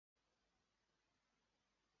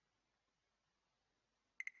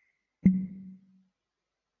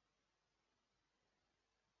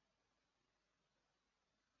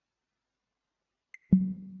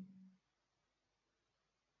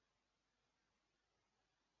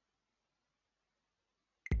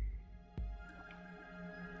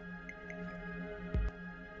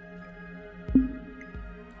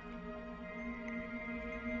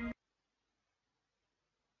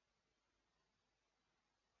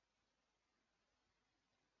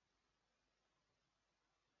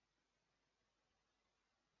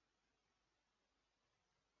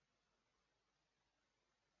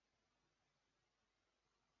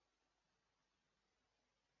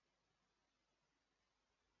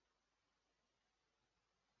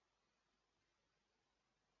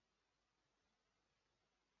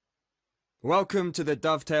Welcome to the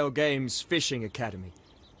Dovetail Games Fishing Academy.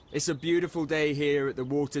 It's a beautiful day here at the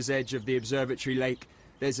water's edge of the observatory lake.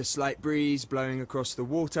 There's a slight breeze blowing across the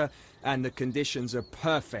water, and the conditions are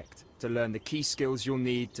perfect to learn the key skills you'll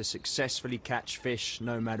need to successfully catch fish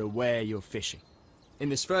no matter where you're fishing. In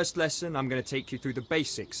this first lesson, I'm going to take you through the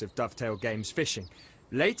basics of Dovetail Games fishing.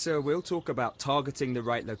 Later, we'll talk about targeting the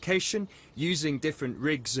right location, using different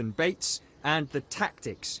rigs and baits, and the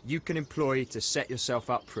tactics you can employ to set yourself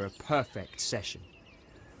up for a perfect session.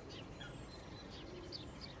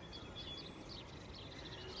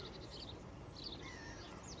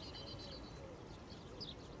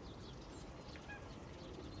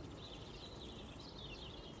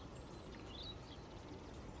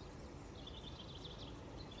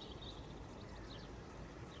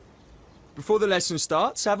 Before the lesson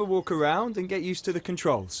starts, have a walk around and get used to the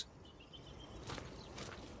controls.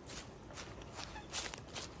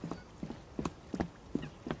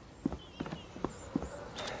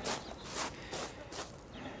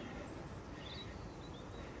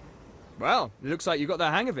 Well, it looks like you got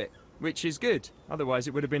the hang of it, which is good. Otherwise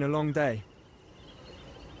it would have been a long day.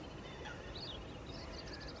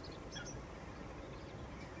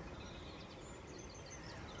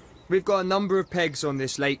 We've got a number of pegs on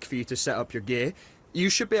this lake for you to set up your gear.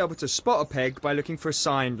 You should be able to spot a peg by looking for a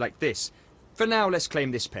sign like this. For now, let's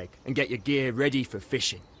claim this peg and get your gear ready for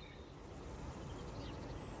fishing.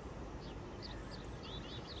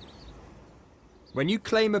 When you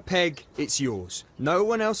claim a peg, it's yours. No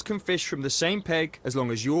one else can fish from the same peg as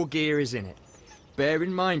long as your gear is in it. Bear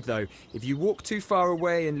in mind though, if you walk too far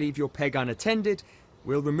away and leave your peg unattended,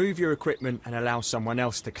 we'll remove your equipment and allow someone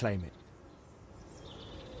else to claim it.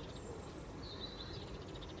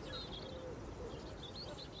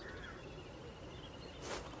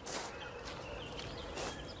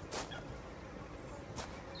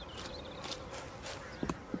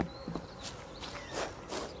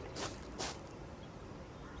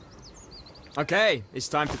 Okay, it's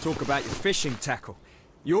time to talk about your fishing tackle.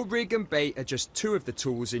 Your rig and bait are just two of the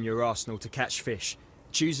tools in your arsenal to catch fish.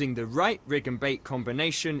 Choosing the right rig and bait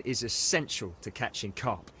combination is essential to catching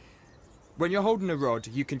carp. When you're holding a rod,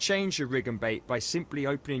 you can change your rig and bait by simply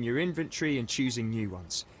opening your inventory and choosing new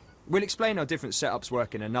ones. We'll explain how different setups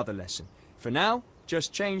work in another lesson. For now,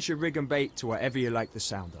 just change your rig and bait to whatever you like the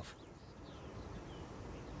sound of.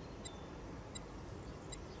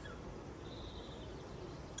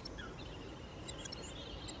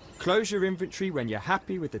 Close your inventory when you're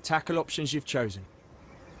happy with the tackle options you've chosen.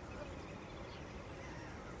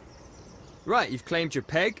 Right, you've claimed your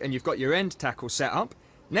peg and you've got your end tackle set up.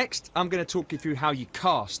 Next, I'm going to talk you through how you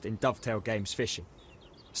cast in Dovetail Games fishing.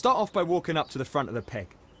 Start off by walking up to the front of the peg.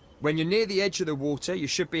 When you're near the edge of the water, you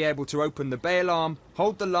should be able to open the bail arm,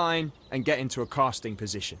 hold the line, and get into a casting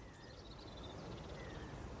position.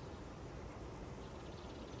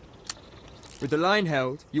 With the line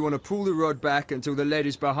held, you want to pull the rod back until the lead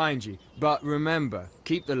is behind you. But remember,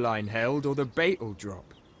 keep the line held or the bait will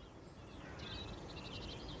drop.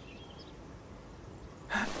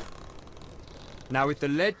 Now with the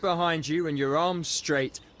lead behind you and your arms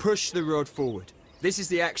straight, push the rod forward. This is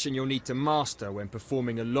the action you'll need to master when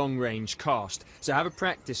performing a long-range cast, so have a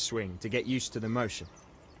practice swing to get used to the motion.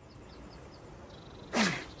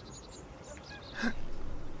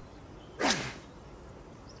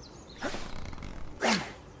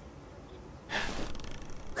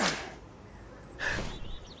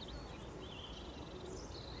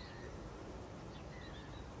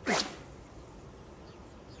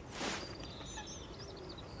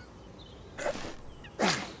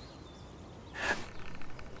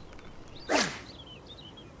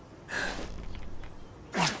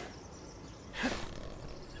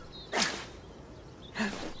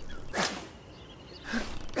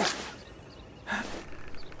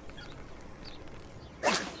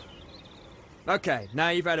 Okay, now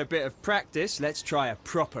you've had a bit of practice, let's try a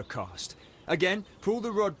proper cast. Again, pull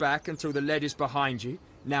the rod back until the lead is behind you.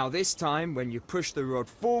 Now this time, when you push the rod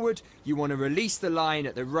forward, you want to release the line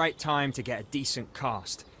at the right time to get a decent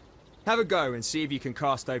cast. Have a go and see if you can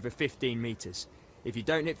cast over 15 meters. If you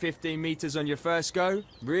don't hit 15 meters on your first go,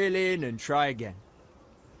 reel in and try again.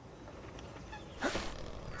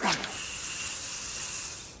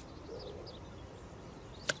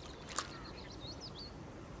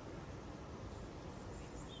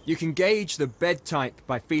 You can gauge the bed type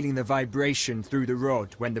by feeling the vibration through the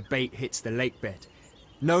rod when the bait hits the lake bed.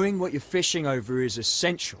 Knowing what you're fishing over is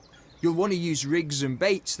essential. You'll want to use rigs and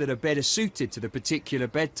baits that are better suited to the particular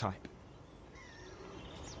bed type.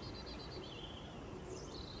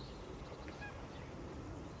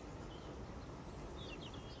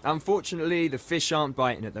 Unfortunately, the fish aren't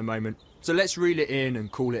biting at the moment, so let's reel it in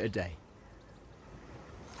and call it a day.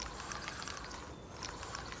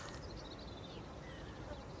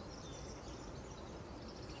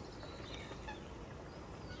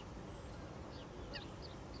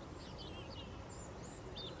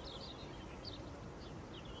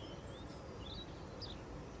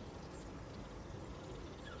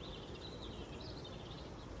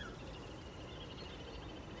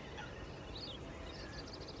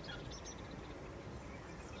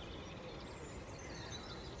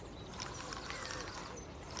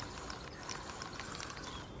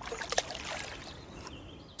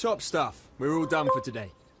 Top stuff. We're all done for today.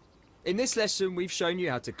 In this lesson, we've shown you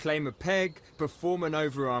how to claim a peg, perform an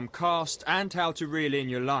overarm cast, and how to reel in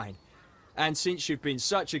your line. And since you've been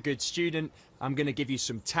such a good student, I'm going to give you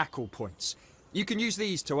some tackle points. You can use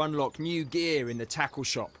these to unlock new gear in the tackle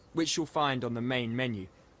shop, which you'll find on the main menu.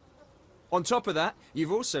 On top of that,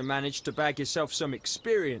 you've also managed to bag yourself some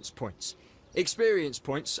experience points. Experience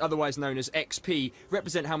points, otherwise known as XP,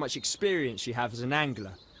 represent how much experience you have as an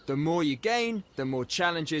angler. The more you gain, the more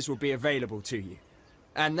challenges will be available to you.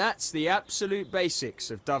 And that's the absolute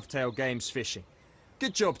basics of Dovetail Games fishing.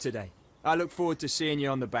 Good job today. I look forward to seeing you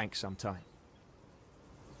on the bank sometime.